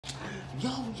Yo.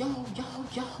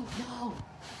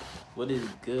 What is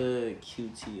good,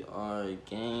 QTR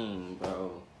gang,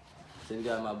 bro? So we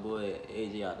got my boy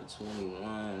AJ out of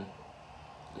 21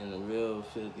 and the real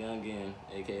fifth youngin,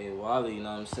 aka Wally, you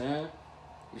know what I'm saying?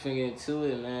 We finna get into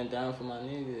it, man. Down for my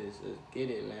niggas. Let's get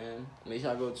it, man. Make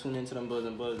sure I go tune into them Boys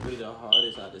and Boys. Really the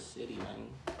hardest out of the city,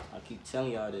 man. I keep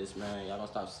telling y'all this, man. Y'all don't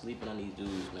stop sleeping on these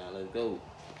dudes, man. Let's go.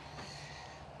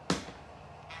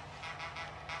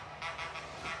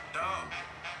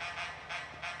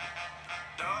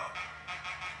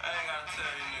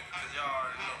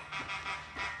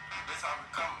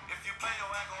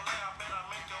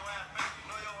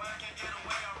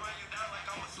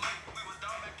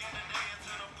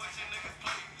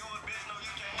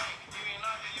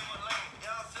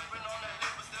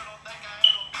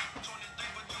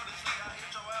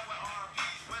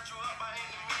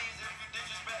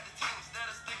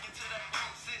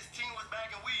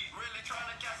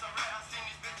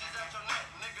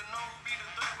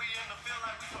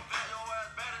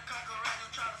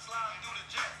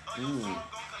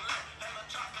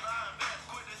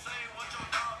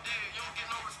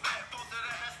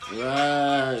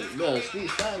 Right, bro,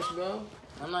 sweet facts, bro.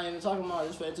 I'm not even talking about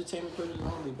this for entertainment purposes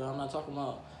only, bro. I'm not talking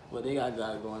about what they got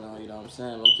going on, you know what I'm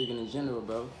saying? I'm thinking in general,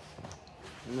 bro.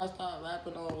 I start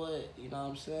rapping on what, you know what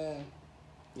I'm saying,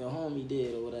 your homie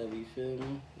did or whatever, you feel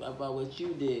me? Rap about what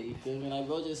you did, you feel me? Like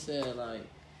bro just said, like,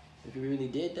 if you really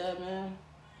did that, man,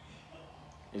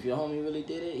 if your homie really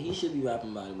did it, he should be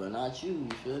rapping about it, bro, not you,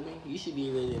 you feel me? You should be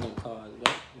really in them cars,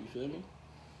 bro, you feel me?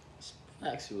 It's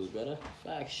factuals, brother,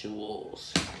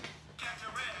 factuals.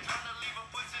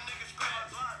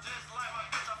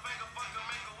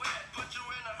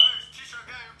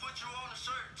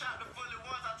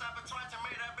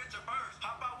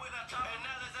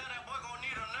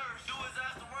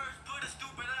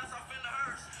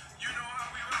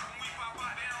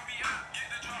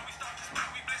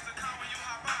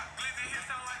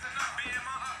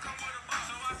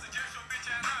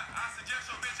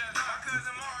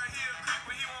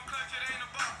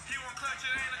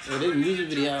 Yeah, this music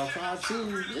video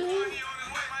 5'2", yeah.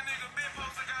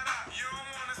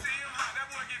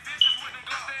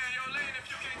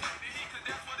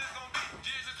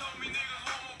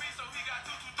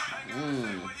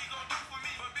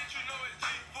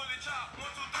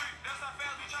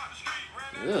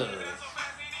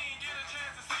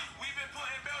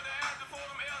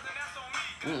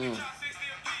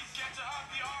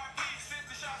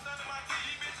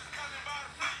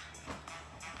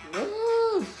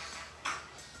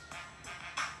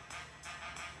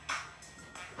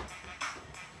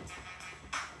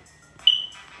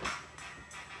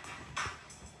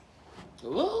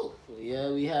 Whoa.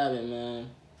 Yeah, we have it, man.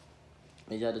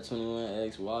 They got the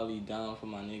 21X Wally down for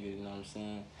my niggas, you know what I'm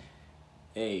saying?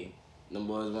 Hey, them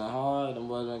boys went hard, them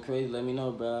boys went crazy. Let me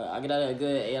know, bro. I get out a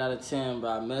good 8 out of 10, bro.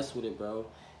 I messed with it, bro.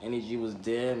 Energy was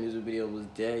there, music video was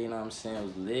there, you know what I'm saying? It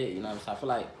was lit, you know what I'm saying? I feel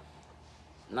like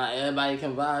not everybody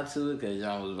can vibe to it, because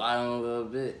y'all was vibing a little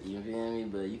bit, you feel me?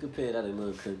 But you could pay that a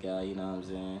little cookout, you know what I'm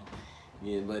saying?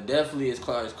 Yeah, but definitely it's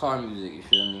car music, you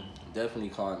feel me? Definitely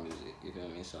car music, you feel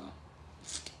me? So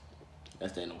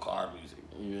that's ain't no car music,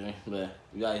 you feel me? But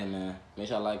we out here, man. Make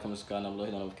sure y'all like, comment, subscribe, and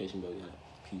hit the notification bell.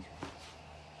 Peace.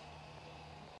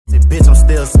 Bitch, I'm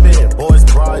still spitting, boys,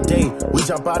 broad day. We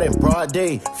jump out in broad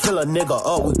day. Fill a nigga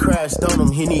up, we crashed on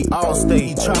him, he need all stay.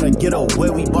 He tryna get away,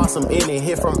 we boss him in and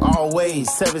hit from all ways.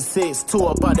 7'6", 2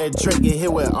 up out that Drake, get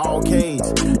hit with all K's.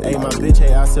 Hey, my bitch,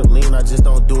 hey, I sip lean, I just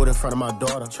don't do it in front of my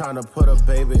daughter. Tryna put a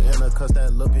baby in her, cause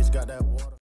that little bitch got that water.